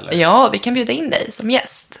hörn eller? Ja, vi kan bjuda in dig som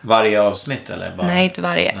gäst. Varje avsnitt eller? Bara... Nej, inte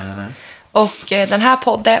varje. Nej. Och den här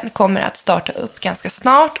podden kommer att starta upp ganska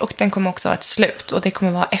snart. Och den kommer också ha ett slut. Och det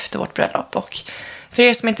kommer vara efter vårt bröllop. Och för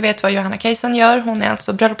er som inte vet vad Johanna Kajson gör. Hon är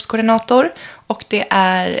alltså bröllopskoordinator. Och det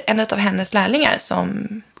är en av hennes lärlingar som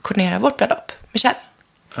koordinerar vårt bröllop. Michelle.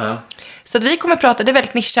 Ja. Så att vi kommer prata, det är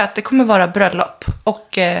väldigt nischat. Det kommer vara bröllop.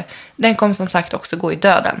 Och den kommer som sagt också gå i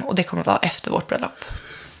döden. Och det kommer vara efter vårt bröllop.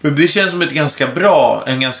 Men det känns som en ganska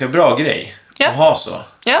bra grej. Ja. Att ha så.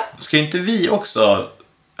 Ja. Ska inte vi också...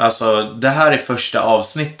 Alltså, det här är första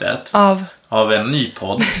avsnittet av en ny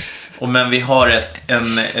podd. Men vi har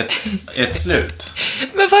ett slut.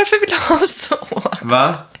 Men varför vill du ha så?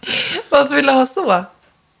 Va? Varför vill du ha så?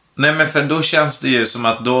 Nej, men för då känns det ju som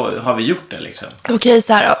att då har vi gjort det liksom. Okej,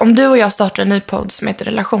 så här. Om du och jag startar en ny podd som heter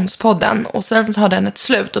Relationspodden. Och sen har den ett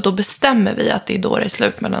slut. Och då bestämmer vi att det är då det är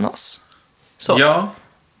slut mellan oss. Så. Ja.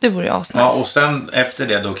 Det vore ju asnice. Ja, och sen efter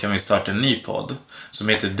det då kan vi starta en ny podd. Som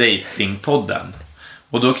heter Datingpodden.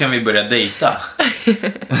 Och då kan vi börja dejta.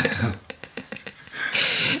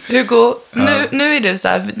 Hugo, nu är du så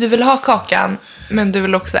här. Du vill ha kakan, men du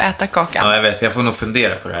vill också äta kakan. Ja, jag vet. Jag får nog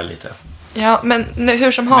fundera på det här lite. Ja, men nu,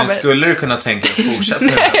 hur som haver. Men skulle du kunna tänka dig att fortsätta den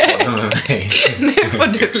här podden med mig? Nu får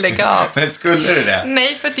du lägga av. Men skulle du det?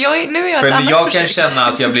 Nej, för att nu är jag för ett annat jag projekt. kan känna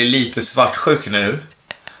att jag blir lite svartsjuk nu.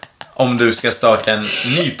 Om du ska starta en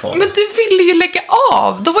ny podd. Men du ville ju lägga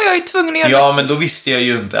av. Då var jag ju tvungen att göra Ja, men då visste jag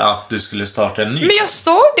ju inte att du skulle starta en ny Men jag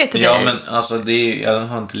sa det till dig. Ja, men alltså jag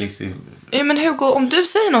har inte riktigt... Ja, men Hugo, om du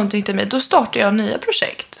säger någonting till mig, då startar jag nya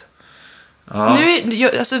projekt. Ja.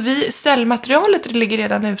 Cellmaterialet ligger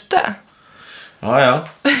redan ute. Ja.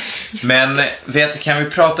 Men kan vi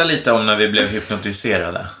prata lite om när vi blev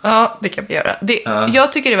hypnotiserade? Ja, det kan vi göra.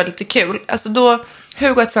 Jag tycker det var lite kul. Alltså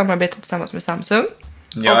Hugo har ett samarbete tillsammans med Samsung.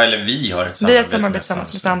 Ja, eller vi har ett samarbete. Vi har ett samarbete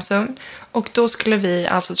tillsammans med Samsung. Och då skulle vi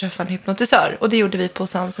alltså träffa en hypnotisör. Och det gjorde vi på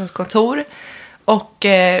Samsungs kontor. Och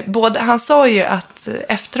han sa ju att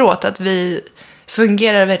efteråt att vi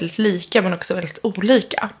fungerar väldigt lika men också väldigt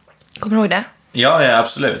olika. Kommer du ihåg det? Ja,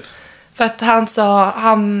 absolut. För att han sa,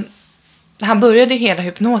 han började hela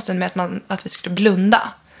hypnosen med att vi skulle blunda.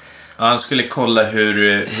 Ja, han skulle kolla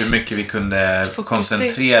hur mycket vi kunde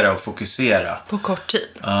koncentrera och fokusera. På kort tid.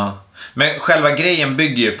 Ja. Men själva grejen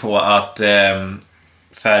bygger ju på att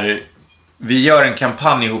vi gör en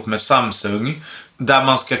kampanj ihop med Samsung där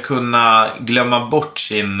man ska kunna glömma bort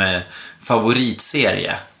sin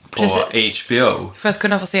favoritserie på HBO. För att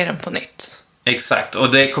kunna få se den på nytt. Exakt,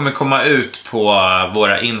 och det kommer komma ut på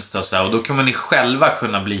våra Insta och så här, och då kommer ni själva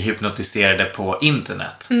kunna bli hypnotiserade på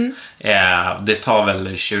internet. Det tar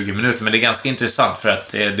väl 20 minuter, men det är ganska intressant för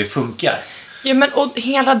att det funkar. Ja, men och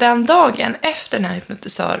hela den dagen efter den här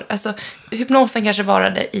alltså hypnosen kanske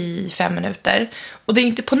varade i 5 minuter. Och det är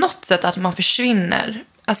inte på något sätt att man försvinner.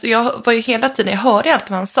 Alltså jag var ju hela tiden, jag hörde allt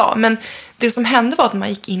vad han sa. Men det som hände var att man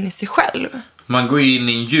gick in i sig själv. Man går ju in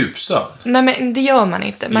i en djupsömn. Nej, men det gör man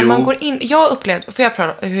inte. Men man går in, jag upplevde, får jag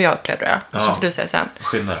prata hur jag upplevde det? Ja. Så får du säga sen.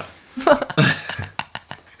 Skynda då.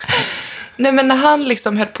 Nej, men när han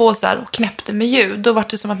liksom höll på så här och knäppte med ljud, då var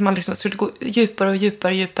det som att man liksom skulle gå djupare och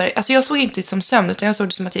djupare och djupare. Alltså jag såg inte det som sömn, utan jag såg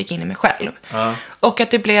det som att jag gick in i mig själv. Och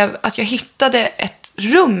att det blev att jag hittade ett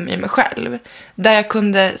rum i mig själv där jag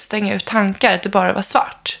kunde stänga ut tankar, att det bara var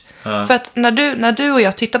svart. För att när du och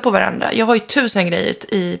jag tittar på varandra, jag har ju 1000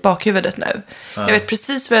 grejer i bakhuvudet nu. Jag vet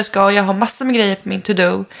precis vad jag ska, jag har massor med grejer på min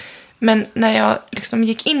to-do. Men när jag liksom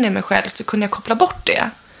gick in i mig själv så kunde jag koppla bort det.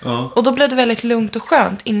 Och då blev det väldigt lugnt och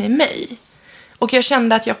skönt in i mig. Och jag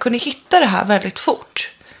kände att jag kunde hitta det här väldigt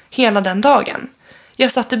fort. Hela den dagen.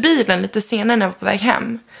 Jag satt i bilen lite senare när jag var på väg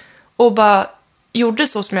hem. Och bara gjorde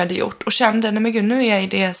så som jag hade gjort. Och kände, nej men gud, nu är jag i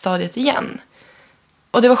det stadiet igen.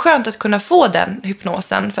 Och det var skönt att kunna få den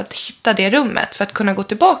hypnosen för att hitta det rummet. För att kunna gå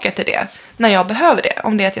tillbaka till det när jag behöver det.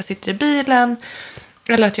 Om det är att jag sitter i bilen.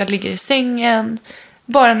 Eller att jag ligger i sängen.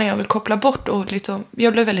 Bara när jag vill koppla bort och liksom,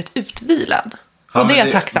 jag blev väldigt utvilad. Och det är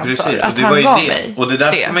jag tacksam för, att han gav mig. Och det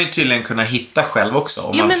där ska man ju tydligen kunna hitta själv också,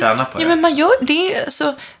 om man tränar på det. Ja, men man gör det,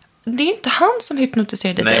 så det är inte han som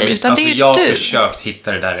hypnotiserade dig, utan alltså, det är jag du. Jag har försökt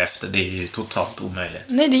hitta det där efter, det är ju totalt omöjligt.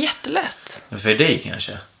 Nej, det är jättelätt. För dig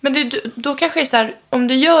kanske. Men då kanske det är så här, om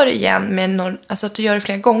du gör det igen med någon, alltså att du gör det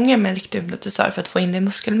flera gånger med en riktig hypnotisör för att få in det i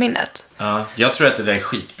muskelminnet. Ja, jag tror att det där är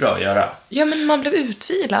skitbra att göra. Ja, men man blev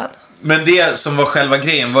utvilad. Men det som var själva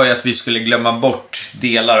grejen var ju att vi skulle glömma bort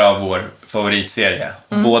delar av vår favoritserie.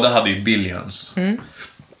 Båda hade ju Billions.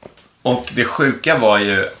 Och det sjuka var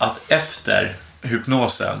ju att efter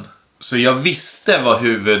hypnosen, så jag visste vad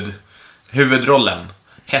huvudrollen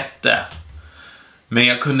hette. Men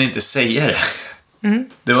jag kunde inte säga det.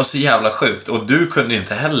 Det var så jävla sjukt. Och du kunde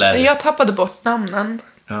inte heller. Jag tappade bort namnen.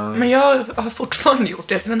 Men jag har fortfarande gjort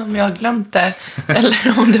det. Så jag vet inte om jag har glömt det.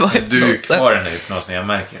 Eller om det var hypnosen. Du är kvar den där hypnosen, jag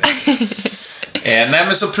märker det. Nej,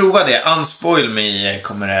 men så prova det.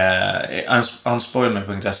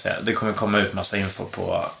 Unspoilme.se. Det kommer komma ut massa info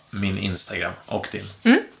på min Instagram och din.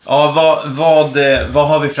 Ja, vad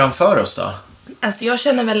har vi framför oss då? Alltså jag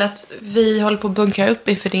känner väl att vi håller på att bunkra upp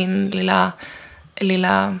inför din lilla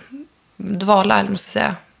dvala, eller måste jag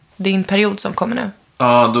säga. Din period som kommer nu.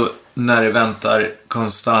 Ja, då när det väntar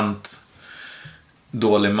konstant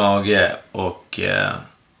dålig mage och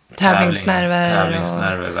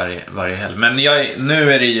tävlingsnerver varje helg. Men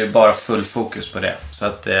nu är det ju bara full fokus på det. Så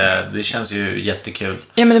att det känns ju jättekul.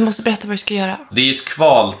 Ja, men du måste berätta vad du ska göra. Det är ju ett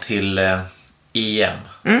kval till EM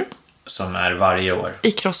som är varje år.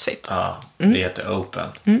 I CrossFit. Ja, det heter Open.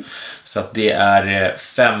 Så att det är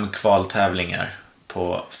 5 kvaltävlingar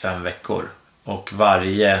på 5 veckor. Och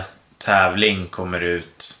varje tävling kommer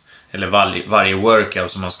ut, eller varje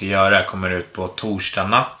workout som man ska göra kommer ut på torsdag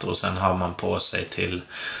natt. Och sen har man på sig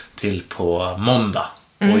till på måndag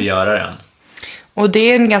och göra den. Och det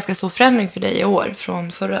är en ganska stor förändring för dig i år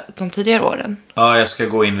från de tidigare åren. Ja, jag ska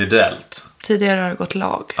gå individuellt. Tidigare har det gått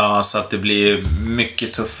lag. Ja, så att det blir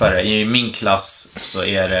mycket tuffare. I min klass så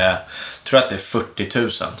är det, tror jag att det är 40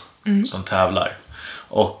 000 som tävlar.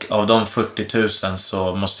 Och av de 40 000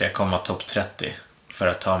 så måste jag komma topp 30 för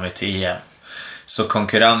att ta mig till EM. Så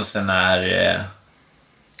konkurrensen är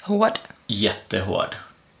hård. Jättehård.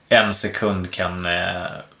 1 sekund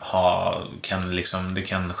det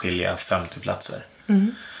kan skilja 50 platser.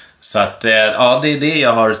 Så att ja, det är det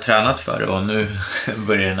jag har tränat för och nu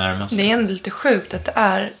börjar det närma sig. Det är ändå lite sjukt att det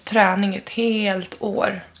är träning ett helt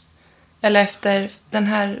år. Eller efter den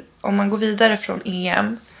här, om man går vidare från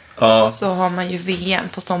EM så har man ju VM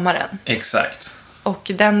på sommaren. Exakt.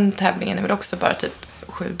 Och den tävlingen är väl också bara typ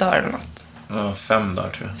 7 dagar eller något. Ja, 5 dagar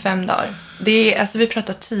tror jag. 5 dagar. Det är, alltså vi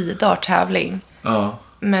pratar 10 dagar tävling. Ja.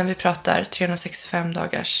 Men vi pratar 365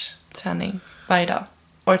 dagars träning varje dag,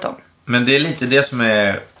 året om. Men det är lite det som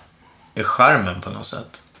är charmen på något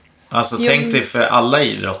sätt. Alltså tänk dig för alla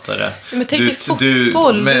idrottare. Men tänk dig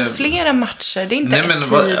fotboll, det är flera matcher, det är inte 10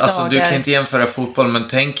 dagar. Du kan inte jämföra fotboll, men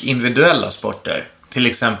tänk individuella sporter. Till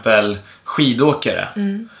exempel skidåkare.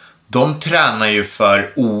 De tränar ju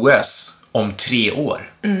för OS om 3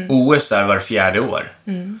 år. OS är var 4:e år.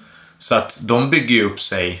 Så att de bygger ju upp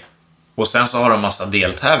sig. Och sen så har de massa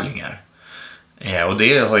deltävlingar. Och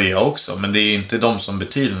det har ju jag också. Men det är ju inte de som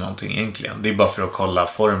betyder någonting egentligen. Det är bara för att kolla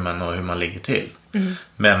formen och hur man ligger till.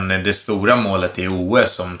 Men det stora målet är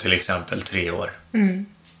OS om till exempel 3 år.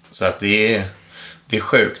 Så att det är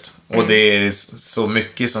sjukt. Och det är så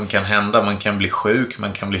mycket som kan hända. Man kan bli sjuk,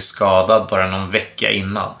 man kan bli skadad bara någon vecka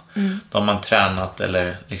innan. Då har man tränat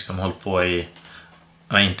eller liksom hållit på i...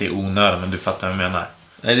 Ja, inte i onödan, men du fattar vad jag menar.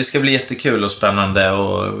 Nej, det ska bli jättekul och spännande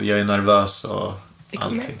och jag är nervös och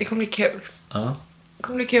allting. Det kommer bli kul. Ja. Det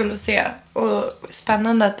kommer bli kul att se. Och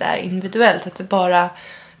spännande att det är individuellt. Att det bara...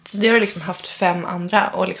 Tidigare har liksom haft 5 andra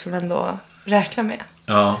och liksom ändå räkna med.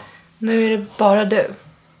 Ja. Nu är det bara du.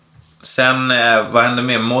 Sen, vad händer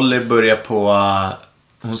med? Molly börjar på...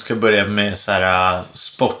 hon ska börja med så här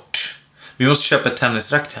sport. Vi måste köpa ett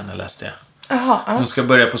tennisrack till henne, läste jag. Jaha, ja. Hon ska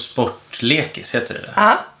börja på sportlekis, heter det?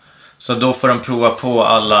 Ja. Så då får de prova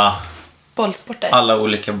på Bollsporter. alla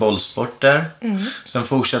olika bollsporter. Sen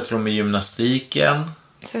fortsätter de med gymnastiken.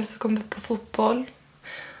 Sen så kommer vi på fotboll.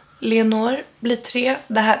 Leonor blir 3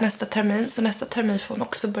 det här nästa termin. Så nästa termin får hon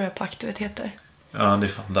också börja på aktiviteter. Ja, det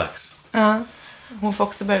är fan dags. Ja. Hon får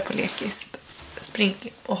också börja på lekis. Spring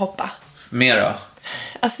och hoppa. Mer då?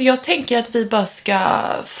 Alltså jag tänker att vi bara ska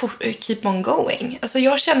keep on going. Alltså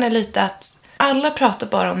jag känner lite att alla pratar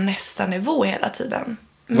bara om nästa nivå hela tiden.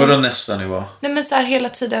 Vadå nästa nivå? Nej, men så här hela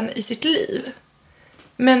tiden i sitt liv.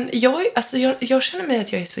 Men jag känner mig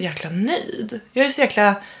att jag är så jäkla nöjd. Jag är så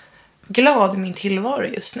jäkla glad i min tillvaro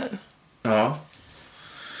just nu. Ja.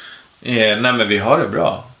 Nej, men vi har det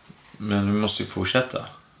bra. Men vi måste ju fortsätta.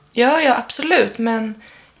 Ja, absolut. Men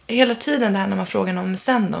hela tiden det här när man frågar om men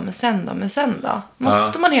sen då.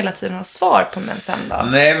 Måste man hela tiden ha svar på men sen då?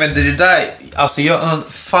 Nej, men det där... Alltså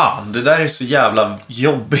fan, det där är så jävla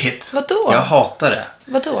jobbigt. Vadå? Jag hatar det.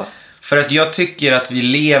 Vadå? För att jag tycker att vi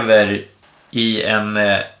lever i en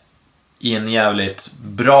jävligt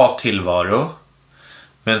bra tillvaro.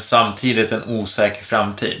 Men samtidigt en osäker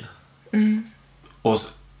framtid. Och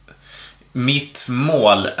mitt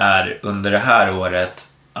mål är under det här året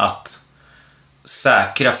att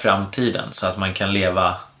säkra framtiden så att man kan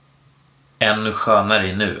leva ännu skönare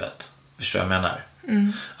i nuet. Förstår jag menar?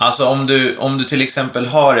 Alltså om du till exempel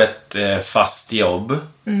har ett fast jobb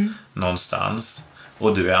någonstans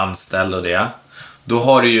och du är anställd och det, då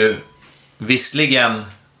har du ju visserligen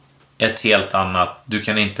ett helt annat,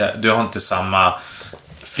 du har inte samma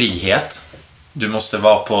frihet. Du måste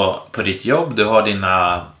vara på ditt jobb, du har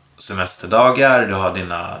dina semesterdagar, du har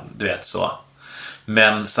dina, du vet så.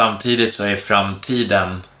 Men samtidigt så är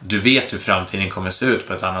framtiden, du vet hur framtiden kommer se ut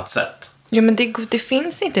på ett annat sätt. Jo, men det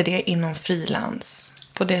finns inte det inom frilans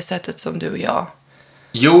på det sättet som du och jag.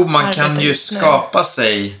 Jo, man kan ju skapa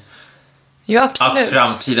sig att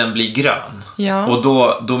framtiden blir grön. Ja. Och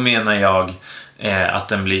då menar jag att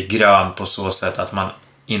den blir grön på så sätt att man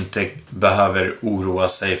inte behöver oroa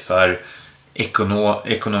sig för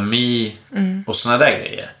ekonomi och såna där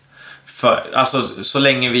grejer. För, alltså, så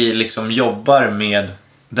länge vi liksom jobbar med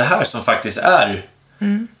det här som faktiskt är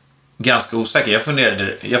ganska osäkert.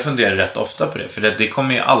 Jag funderar rätt ofta på det. För det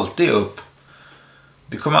kommer ju alltid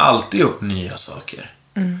upp nya saker.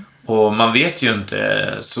 Och man vet ju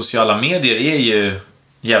inte. Sociala medier är ju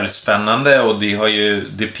jävligt spännande. Och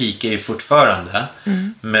det pikar ju fortfarande.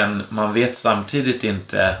 Men man vet samtidigt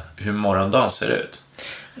inte hur morgondagen ser ut.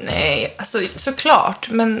 Nej, alltså såklart.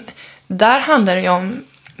 Men där handlar det ju om...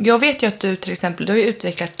 Jag vet ju att du till exempel, du har ju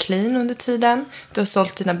utvecklat Clean under tiden. Du har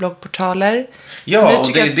sålt dina bloggportaler. Ja,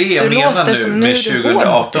 och det är det jag menar nu. Med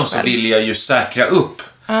 2018 så vill jag ju säkra upp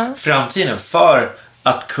framtiden för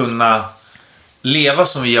att kunna leva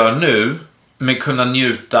som vi gör nu, men kunna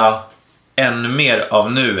njuta ännu mer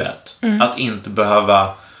av nuet. Att inte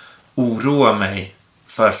behöva oroa mig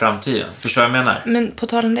för framtiden. Förstår jag menar? Men på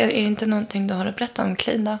tal om det, är det inte någonting du har att berätta om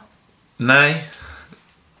Clean då? Nej.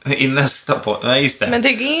 I nästa på. Nej, just det. Men det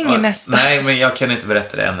är ingen nästa. Nej, men jag kan inte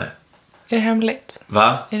berätta det ännu. Är det hemligt?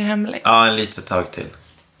 Va? Är det hemligt? Ja, en litet tag till.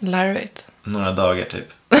 Larvigt. Några dagar typ.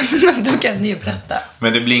 Men då kan ni ju berätta.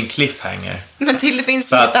 Men det blir en cliffhanger. Men det finns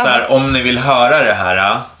så att så här, om ni vill höra det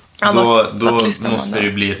här, då måste det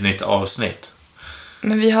bli ett nytt avsnitt.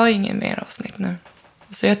 Men vi har ju ingen mer avsnitt nu.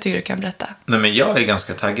 Så jag tycker du kan berätta. Nej, men jag är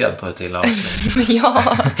ganska taggad på ett till avsnitt.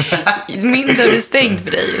 Ja, min dörr är stängd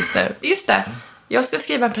för dig just nu. Just det. Jag ska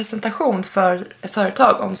skriva en presentation för ett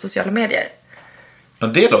företag om sociala medier. Ja,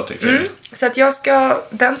 det låter kul. Så att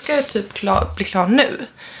den ska typ bli klar nu.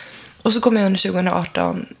 Och så kommer jag under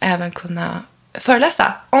 2018 även kunna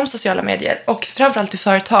föreläsa om sociala medier. Och framförallt till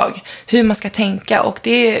företag. Hur man ska tänka. Och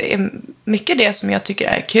det är mycket det som jag tycker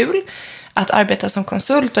är kul. Att arbeta som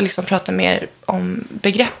konsult och liksom prata mer om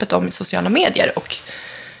begreppet om sociala medier. Och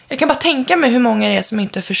Jag kan bara tänka mig hur många det är som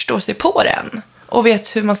inte förstår sig på den. Och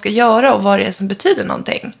vet hur man ska göra och vad det är som betyder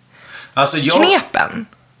någonting. Alltså Knepen.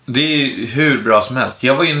 Det är ju hur bra som helst.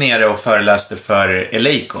 Jag var ju nere och föreläste för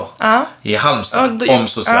Eleiko i Halmstad om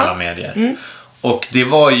sociala medier. Och det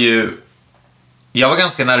var ju... Jag var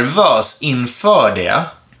ganska nervös inför det.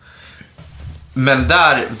 Men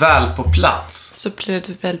där väl på plats så blev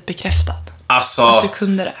du väldigt bekräftad. Alltså, att du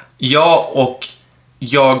kunde det. Ja, och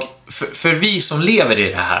jag... För vi som lever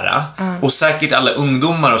i det här och säkert alla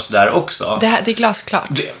ungdomar och sådär också. Det är glasklart.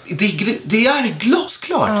 Det är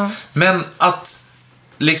glasklart. Men att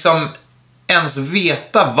liksom ens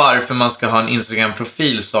veta varför man ska ha en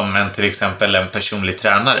Instagram-profil som till exempel en personlig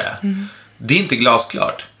tränare. Det är inte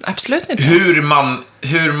glasklart. Absolut inte.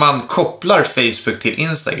 Hur man kopplar Facebook till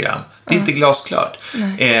Instagram. Det är inte glasklart.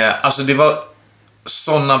 Alltså det var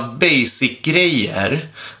såna basic grejer.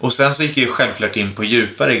 Och sen så gick jag ju självklart in på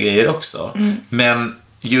djupare grejer också. Men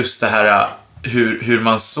just det här hur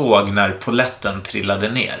man såg när poletten trillade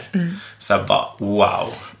ner. Så här bara,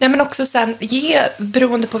 wow. Nej, men också sen,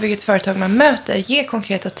 beroende på vilket företag man möter, ge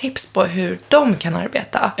konkreta tips på hur de kan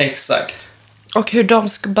arbeta. Exakt. Och hur de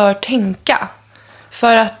bör tänka.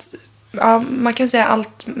 För att man kan säga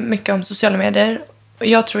allt mycket om sociala medier.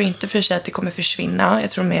 Jag tror inte för sig att det kommer försvinna.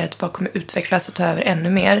 Jag tror mer att det bara kommer utvecklas och ta över ännu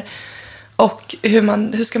mer. Och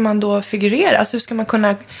hur ska man då figurera? Alltså hur ska man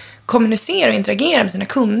kunna kommunicera och interagera med sina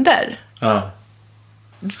kunder? Ja.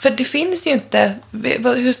 För det finns ju inte...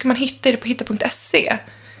 Hur ska man hitta det på hitta.se?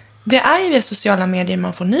 Det är ju via sociala medier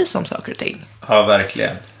man får nys om saker och ting. Ja,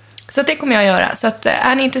 verkligen. Så det kommer jag göra. Så att,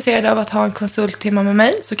 är ni intresserade av att ha en konsulttimme med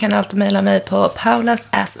mig så kan ni alltid mejla mig på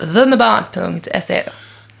paulas@vummebarn.se.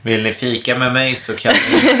 Vill ni fika med mig så kan ni...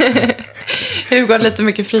 Hugo har lite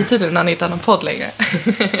mycket fritid nu när han inte har någon podd längre.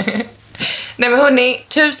 Nej men hörni,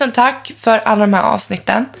 tusen tack för alla de här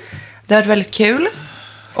avsnitten. Det har varit väldigt kul.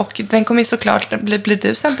 Och den kommer ju såklart blir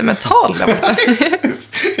du sentimental där borta.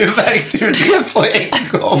 Hur märkte du det på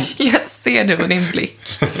en gång? Jag ser det på din blick.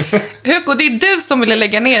 Hugo, det är du som ville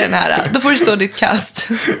lägga ner den här. Då får du stå ditt kast.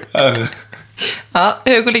 Ja,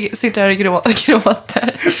 Hugo sitter här och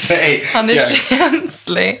gråter. Nej, han är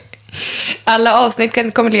känslig. Alla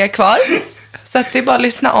avsnitt kommer ligga kvar. Så att det är bara att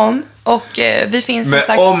lyssna om. Och vi finns men som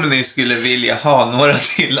sagt... om ni skulle vilja ha några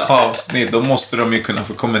till avsnitt, då måste de ju kunna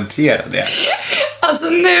få kommentera det. Alltså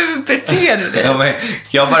nu beter du dig. Ja, men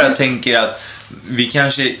jag bara tänker att vi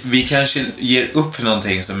kanske ger upp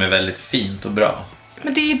någonting som är väldigt fint och bra.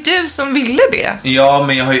 Men det är ju du som ville det. Ja,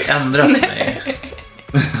 men jag har ju ändrat mig.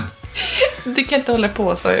 Du kan inte hålla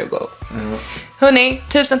på så, Hugo. Hörrni,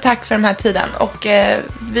 tusen tack för den här tiden. Och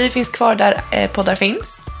vi finns kvar där poddar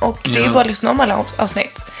finns. Och det är bara att lyssna om alla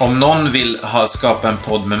avsnitt. Om någon vill skapa en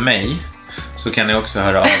podd med mig så kan ni också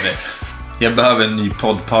höra av er. Jag behöver en ny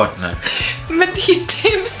poddpartner. Men det är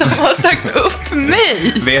du som har sagt upp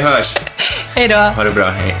mig. Vi hörs. Hej då. Ha det bra,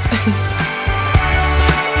 hej.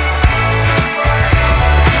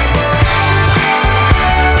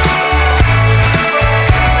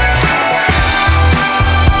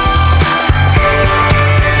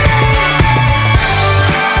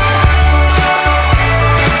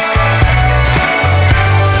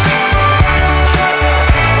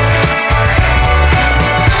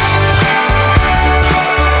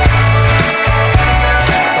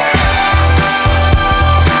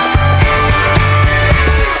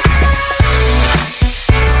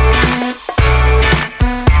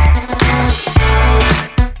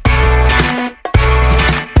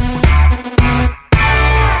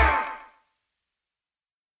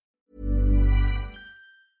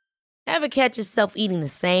 Ever catch yourself eating the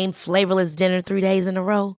same flavorless dinner 3 days in a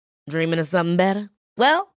row? Dreaming of something better?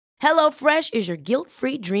 Well, HelloFresh is your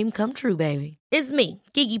guilt-free dream come true, baby. It's me,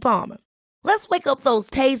 Keke Palmer. Let's wake up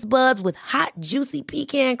those taste buds with hot, juicy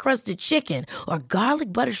pecan-crusted chicken or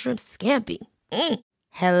garlic butter shrimp scampi.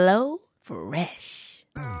 Hello Fresh.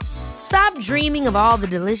 Stop dreaming of all the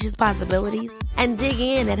delicious possibilities and dig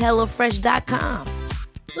in at HelloFresh.com.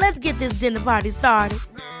 Let's get this dinner party started.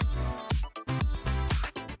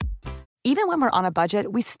 Even when we're on a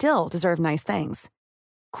budget, we still deserve nice things.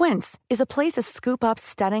 Quince is a place to scoop up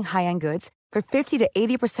stunning high-end goods for 50 to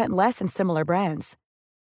 80% less than similar brands.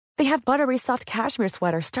 They have buttery soft cashmere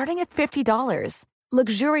sweaters starting at $50,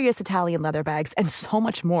 luxurious Italian leather bags, and so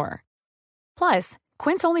much more. Plus,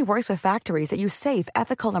 Quince only works with factories that use safe,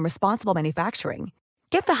 ethical, and responsible manufacturing.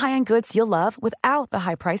 Get the high-end goods you'll love without the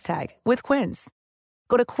high price tag with Quince.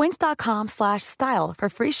 Go to quince.com/style for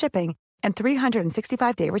free shipping and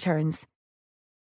 365-day returns.